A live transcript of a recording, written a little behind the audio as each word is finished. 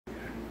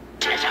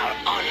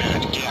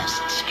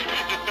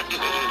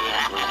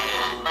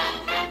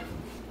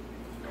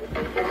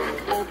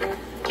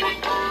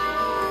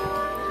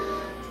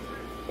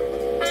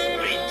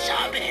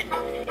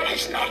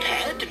has not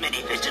had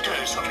many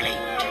visitors of late.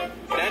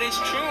 That is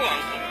true,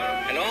 Uncle.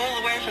 And all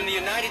the way from the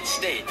United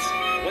States.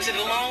 Was it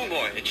a long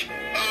voyage?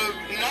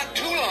 Not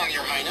too long,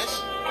 Your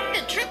Highness.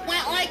 The trip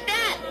went like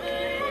that.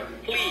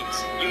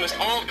 Please, you must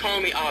all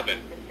call me Abin.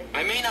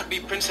 I may not be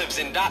Prince of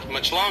Zindat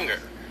much longer.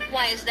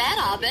 Why is that,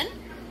 Abin?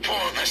 For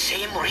the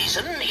same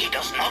reason, he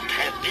does not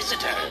have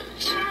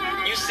visitors.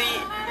 You see,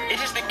 it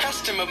is the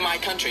custom of my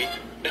country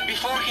that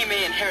before he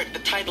may inherit the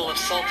title of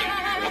Sultan,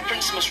 a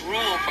prince must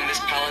rule from this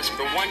palace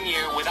for 1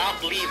 year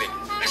without leaving.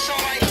 So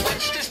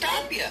what's to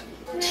stop you?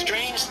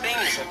 Strange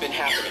things have been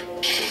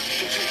happening.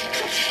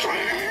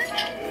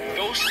 Strange?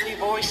 Ghostly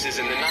voices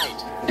in the night.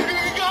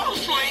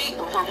 Ghostly?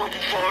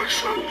 Voices?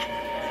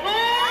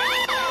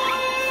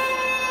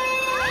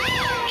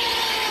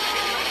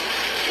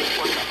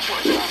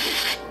 What's up?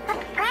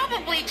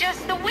 Probably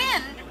just the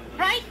wind.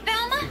 Right,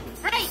 Velma?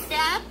 Right,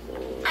 Dad.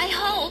 I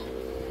hope.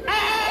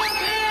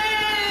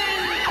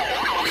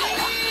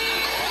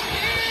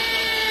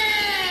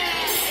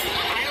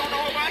 I don't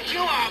know about you,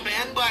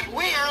 Abin, but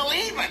we're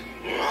leaving.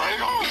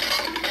 Right on.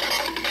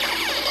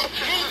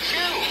 Me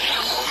too.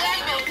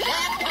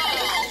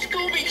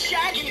 Scooby,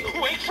 Shaggy,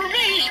 wait for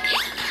me.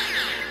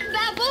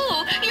 Babu,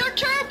 your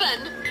turban.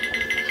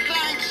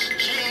 Thanks,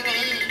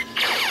 Jeannie.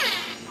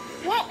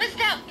 What was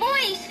that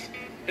voice?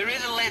 There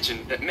is a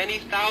legend that many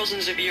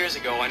thousands of years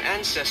ago an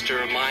ancestor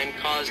of mine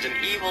caused an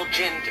evil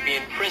jinn to be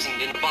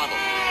imprisoned in a bottle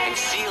and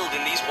sealed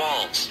in these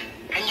walls.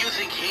 And you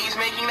think he's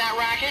making that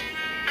racket?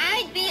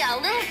 I'd be a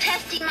little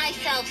testy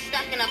myself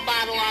stuck in a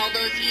bottle all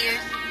those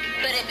years.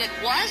 But if it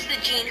was the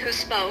gene who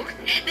spoke,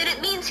 then it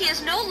means he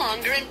is no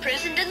longer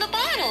imprisoned in the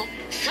bottle.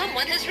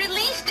 Someone has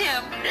released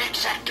him.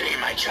 Exactly,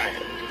 my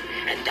child.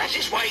 And that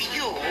is why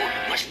you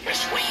must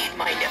persuade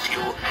my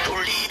nephew to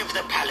leave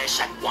the palace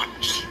at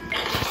once.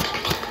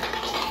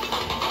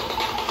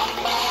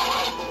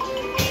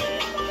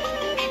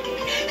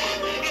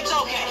 It's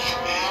okay.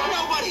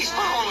 Nobody's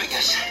following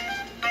us.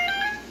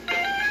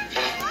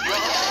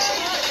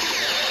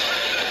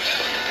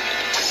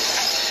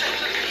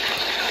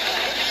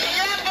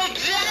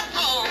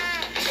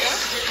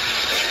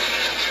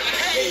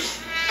 Hey,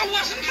 it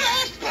wasn't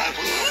that,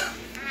 Babu.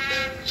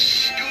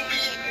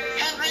 Scooby,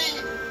 Henry.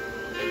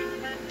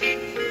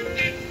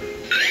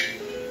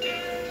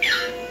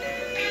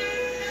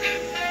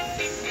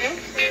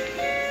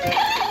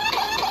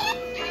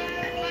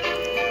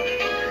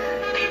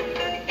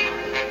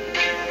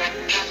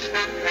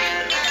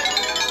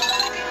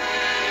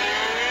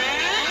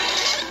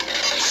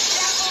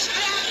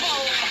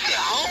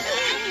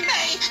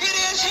 Hey, it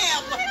is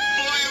him. Boy,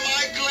 am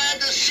I glad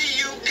to see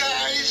you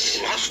guys.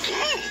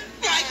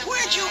 Like,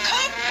 where'd you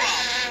come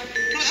from?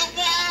 Through the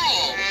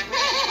wall.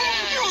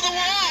 Through the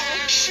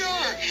wall?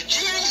 Sure.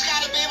 Jeannie's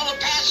got to be able to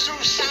pass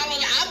through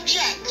solid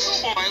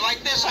objects. Boy,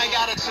 like this I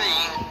gotta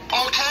see.